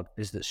I love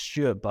is that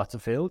Stuart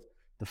Butterfield,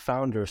 the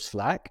founder of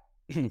Slack,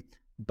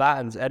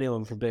 bans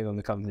anyone from being on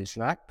the company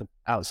Slack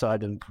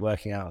outside of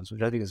working hours,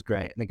 which I think is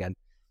great. And again,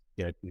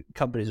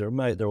 companies are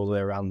remote; they're all the way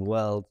around the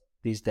world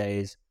these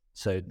days,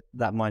 so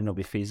that might not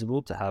be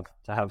feasible to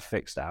have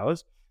fixed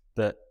hours.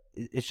 But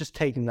it's just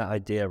taking that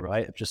idea,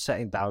 right, of just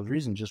setting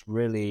boundaries and just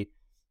really,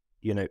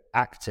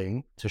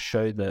 acting to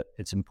show that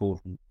it's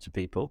important to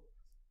people,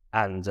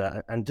 and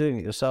doing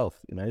it yourself.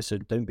 So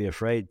don't be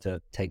afraid to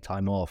take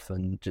time off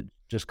and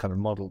just kind of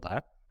model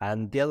that.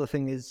 And the other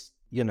thing is,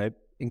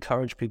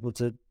 encourage people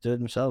to do it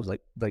themselves,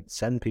 like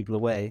send people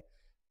away.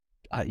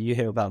 You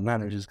hear about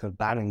managers kind of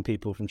banning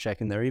people from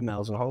checking their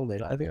emails on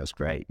holiday. I think that's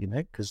great,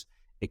 because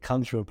it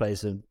comes from a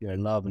place of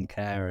love and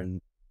care,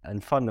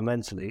 and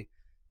fundamentally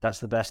that's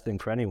the best thing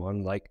for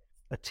anyone. Like,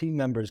 a team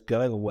member is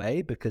going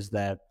away because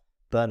they're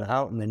burnt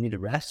out and they need a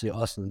rest, so you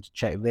ask them to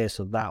check this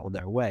or that, or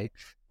they're away,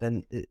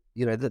 then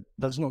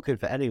that's not good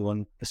for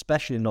anyone,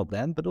 especially not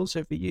them, but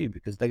also for you,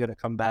 because they're going to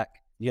come back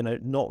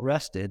not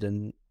rested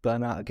and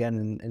burn out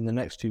again in the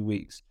next 2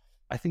 weeks.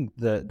 I think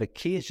the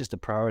key is just to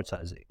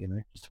prioritize it,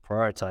 just to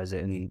prioritize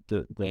it, and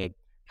the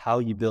how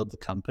you build the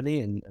company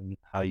and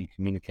how you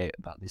communicate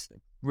about these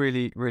things.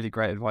 Really, really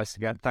great advice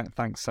again.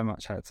 Thanks so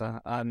much,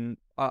 Hector.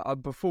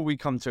 Before we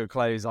come to a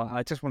close,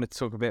 I just wanted to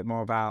talk a bit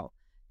more about,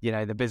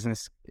 the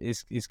business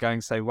is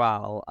going so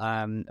well,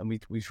 and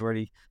we've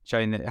already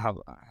shown that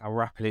how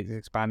rapidly it's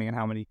expanding and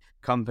how many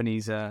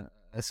companies are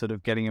sort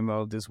of getting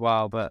involved as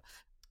well. But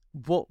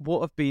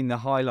what have been the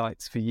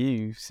highlights for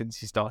you since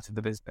you started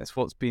the business?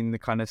 What's been the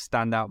kind of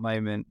standout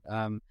moment?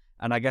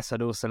 And I guess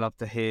I'd also love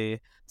to hear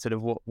sort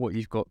of what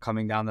you've got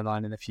coming down the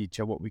line in the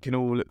future, what we can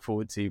all look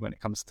forward to when it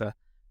comes to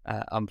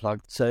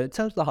Unplugged. So in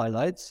terms of the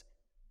highlights,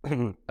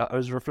 I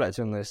was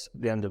reflecting on this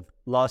at the end of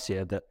last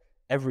year, that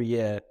every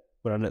year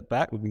when I look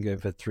back, we've been going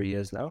for 3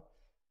 years now,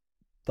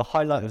 the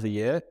highlight of the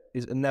year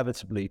is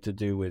inevitably to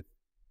do with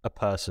a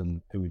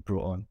person who we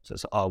brought on. So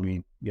it's,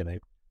 we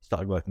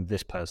started working with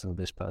this person or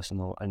this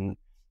person, and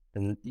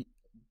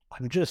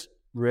I'm just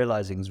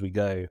realizing as we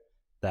go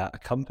that a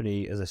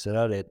company, as I said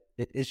earlier,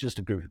 it's just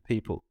a group of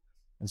people.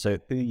 And so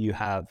who you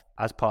have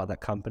as part of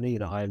that company,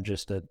 I'm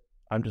just a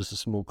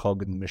small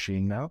cog in the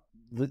machine now.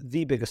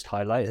 The biggest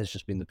highlight has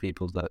just been the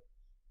people that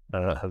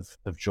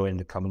have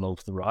joined and come along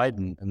for the ride,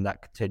 and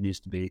that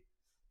continues to be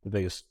the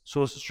biggest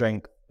source of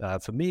strength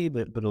for me,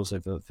 but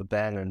also for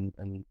Ben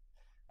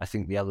I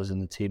think the others in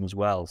the team as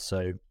well.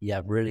 So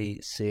yeah,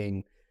 really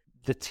seeing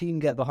the team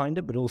get behind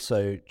it, but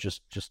also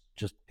just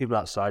people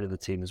outside of the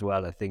team as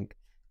well. I think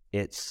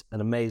it's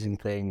an amazing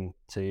thing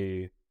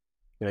to,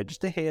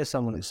 just to hear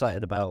someone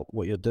excited about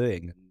what you're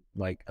doing.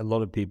 Like, a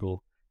lot of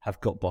people have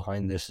got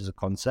behind this as a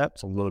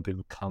concept. A lot of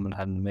people come and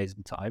had an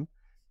amazing time.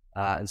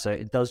 And so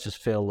it does just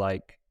feel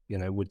like,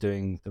 we're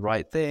doing the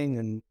right thing,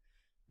 and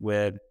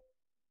we're,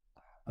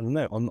 I don't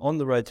know, on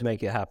the road to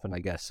make it happen, I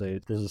guess. So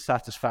there's a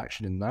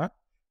satisfaction in that.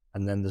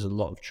 And then there's a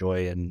lot of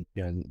joy in,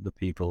 the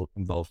people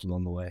involved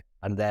along the way.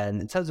 And then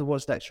in terms of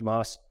what's next from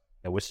us,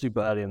 we're super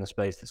early in the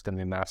space. That's going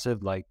to be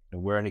massive. Like,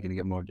 we're only going to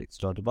get more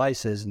addicted to our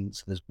devices. And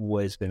so there's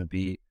always going to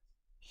be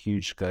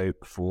huge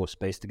scope for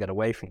space to get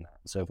away from that.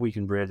 So if we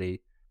can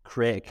really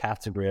create a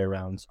category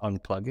around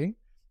unplugging,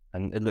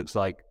 and it looks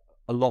like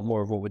a lot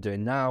more of what we're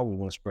doing now, we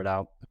want to spread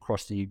out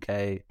across the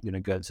UK,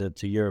 go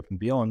to Europe and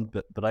beyond.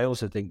 But I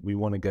also think we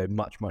want to go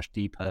much, much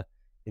deeper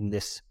in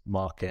this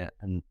market.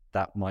 And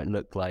that might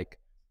look like,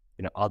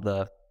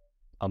 other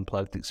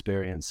unplugged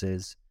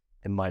experiences.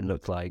 It might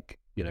look like,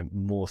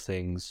 more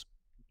things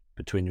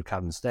between your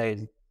cabin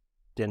stays,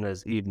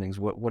 dinners, evenings,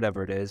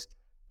 whatever it is.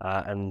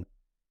 And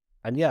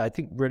yeah, I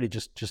think really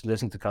just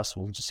listen to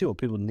customers and just see what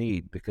people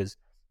need, because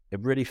it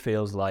really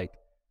feels like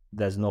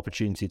there's an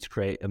opportunity to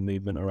create a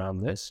movement around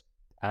this.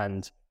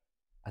 And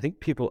I think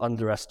people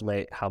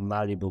underestimate how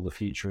malleable the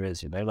future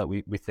is. Like,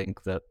 we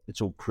think that it's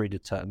all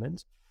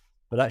predetermined,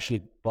 but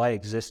actually by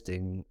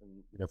existing,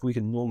 if we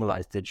can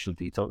normalize digital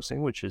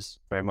detoxing, which is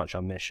very much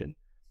our mission,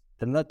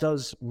 then that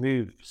does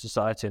move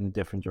society in a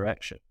different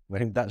direction. I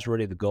think that's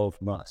really the goal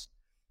from us.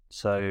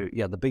 So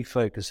yeah, the big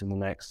focus in the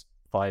next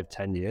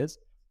 5-10 years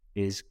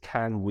is,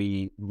 can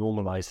we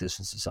normalize this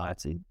in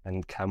society,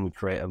 and can we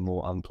create a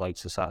more unplugged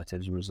society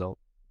as a result?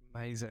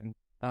 Amazing.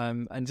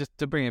 And just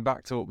to bring it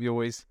back to what we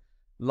always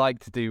like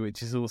to do,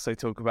 which is also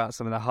talk about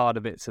some of the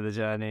harder bits of the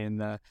journey and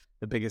the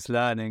biggest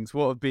learnings.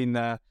 What have been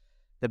the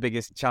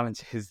biggest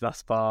challenges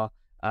thus far,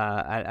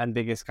 and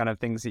biggest kind of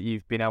things that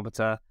you've been able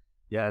to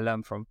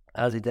learn from?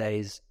 Early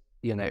days,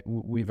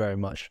 we very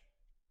much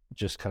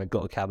just kind of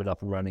got a cabin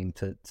up and running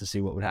to see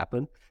what would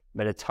happen.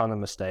 Made a ton of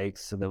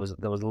mistakes. So there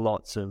was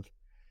lots of,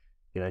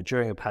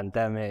 during a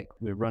pandemic,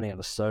 we were running out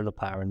of solar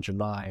power in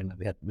July, and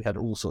we had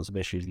all sorts of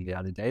issues in the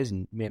early days.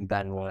 And me and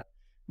Ben were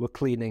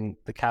cleaning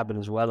the cabin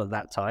as well at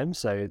that time.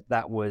 So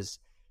that was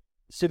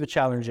super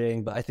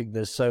challenging. But I think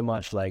there's so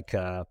much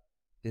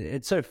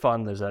it's so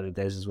fun those early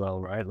days as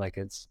well, right? Like,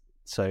 it's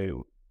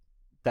so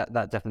that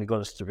definitely got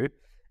us through.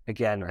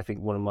 Again, I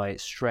think one of my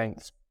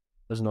strengths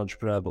as an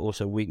entrepreneur, but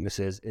also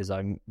weaknesses, is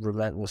I'm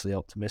relentlessly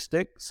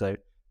optimistic. So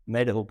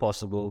made it all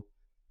possible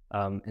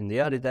in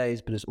the early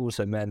days, but it's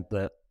also meant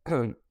that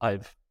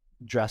I've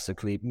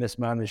drastically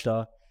mismanaged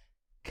our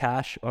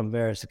cash on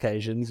various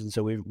occasions, and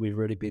so we've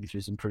really been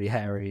through some pretty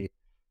hairy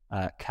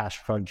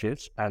cash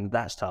crunches, and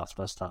that's tough,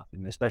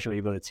 especially when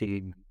you've got a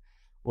team,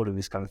 all of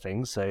these kind of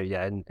things. So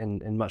yeah,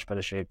 in much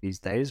better shape these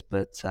days,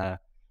 but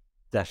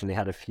definitely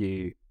had a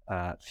few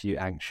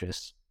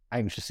anxious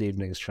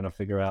evenings trying to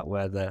figure out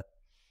where the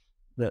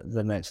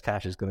next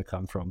cash is going to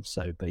come from.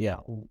 So, but yeah,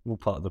 all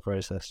part of the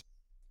process.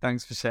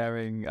 Thanks for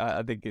sharing.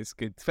 I think it's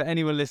good for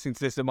anyone listening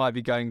to this that might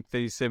be going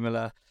through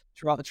similar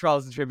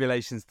trials and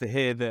tribulations to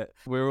hear that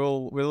we're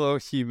all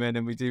human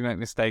and we do make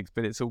mistakes,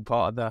 but it's all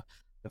part of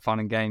the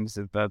fun and games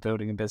of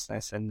building a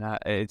business. And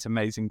it's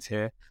amazing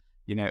to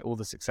hear, all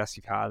the success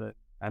you've had,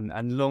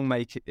 and long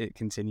may it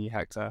continue,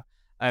 Hector.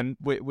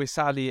 We're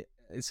sadly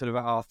sort of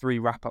at our 3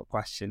 wrap-up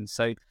questions.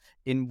 So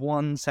in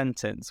one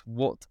sentence,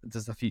 what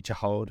does the future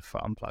hold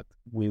for Unplugged?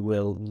 We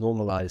will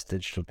normalize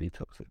digital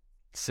detoxing.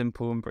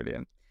 Simple and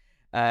brilliant.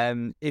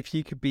 If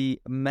you could be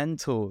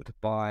mentored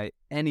by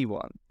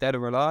anyone, dead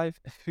or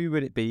alive, who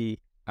would it be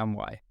and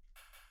why?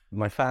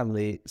 My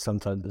family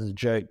sometimes, as a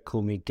joke,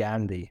 call me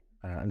Gandhi.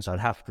 And so I'd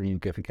have to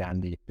go for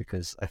Gandhi,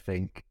 because I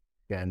think,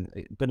 again,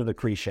 a bit of a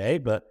cliche,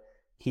 but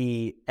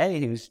he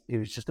was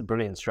just a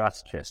brilliant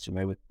strategist,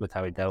 with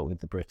how he dealt with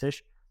the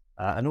British.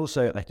 And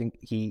also, I think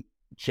he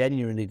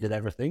genuinely did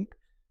everything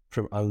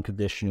from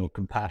unconditional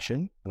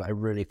compassion. And I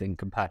really think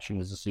compassion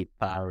is a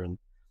superpower, and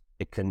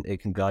it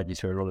can guide you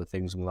through a lot of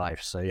things in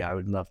life. So yeah, I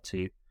would love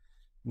to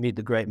meet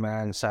the great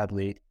man.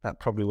 Sadly,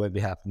 that probably won't be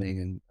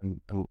happening,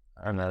 and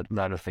I'd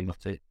learn a thing or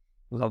two.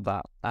 Love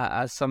that.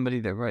 As somebody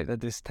that wrote the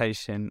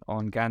dissertation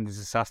on Gandhi's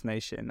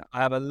assassination, I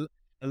have a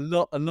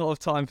lot of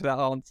time for that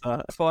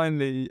answer.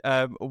 Finally,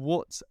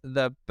 what's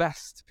the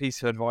best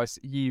piece of advice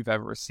you've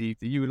ever received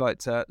that you would like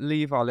to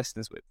leave our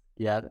listeners with?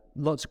 Yeah,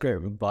 lots of great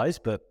advice,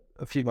 but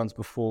a few months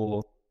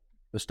before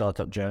the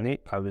startup journey,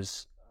 I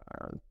was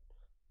a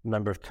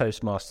member of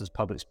Toastmasters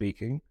Public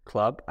Speaking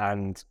Club,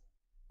 and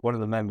one of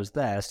the members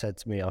there said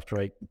to me, after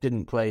I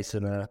didn't place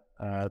in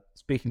a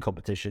speaking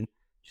competition,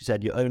 she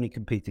said, "You're only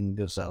competing with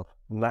yourself."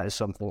 And that is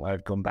something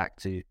I've gone back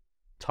to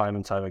time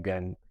and time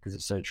again, because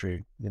it's so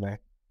true. I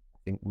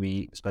think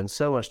we spend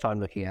so much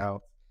time looking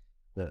out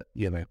that,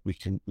 we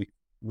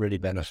really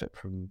benefit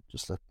from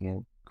just looking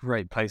in.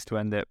 Great place to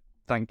end it.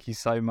 Thank you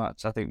so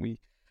much. I think we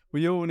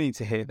We all need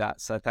to hear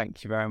that, so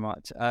thank you very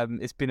much.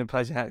 It's been a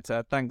pleasure,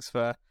 Hector. Thanks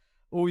for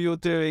all you're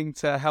doing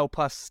to help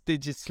us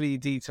digitally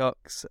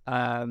detox.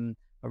 I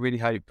really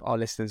hope our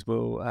listeners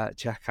will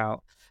check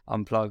out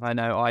Unplugged. I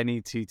know I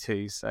need to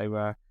too,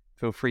 so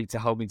feel free to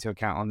hold me to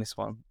account on this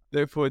one.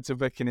 Look forward to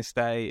booking a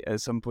stay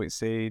at some point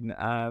soon.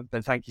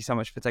 But thank you so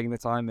much for taking the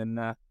time,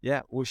 and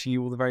wishing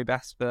you all the very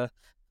best for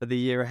the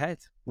year ahead.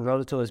 Well,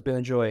 it's always been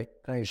a joy.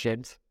 Thanks,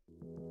 James.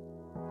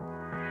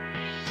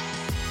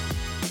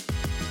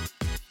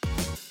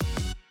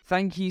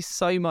 Thank you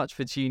so much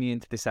for tuning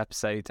into this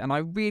episode, and I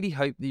really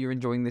hope that you're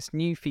enjoying this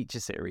new feature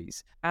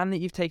series and that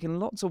you've taken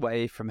lots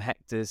away from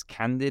Hector's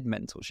candid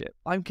mentorship.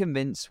 I'm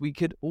convinced we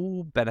could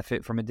all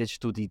benefit from a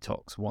digital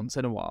detox once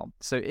in a while.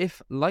 So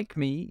if, like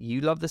me, you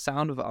love the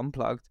sound of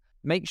Unplugged,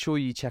 make sure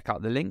you check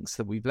out the links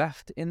that we've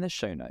left in the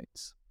show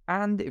notes.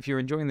 And if you're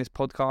enjoying this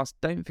podcast,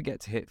 don't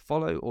forget to hit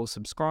follow or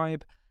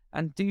subscribe,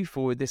 and do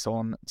forward this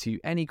on to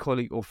any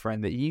colleague or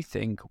friend that you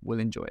think will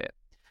enjoy it.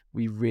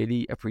 We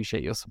really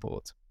appreciate your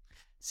support.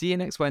 See you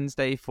next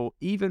Wednesday for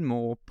even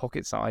more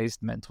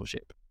pocket-sized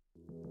mentorship.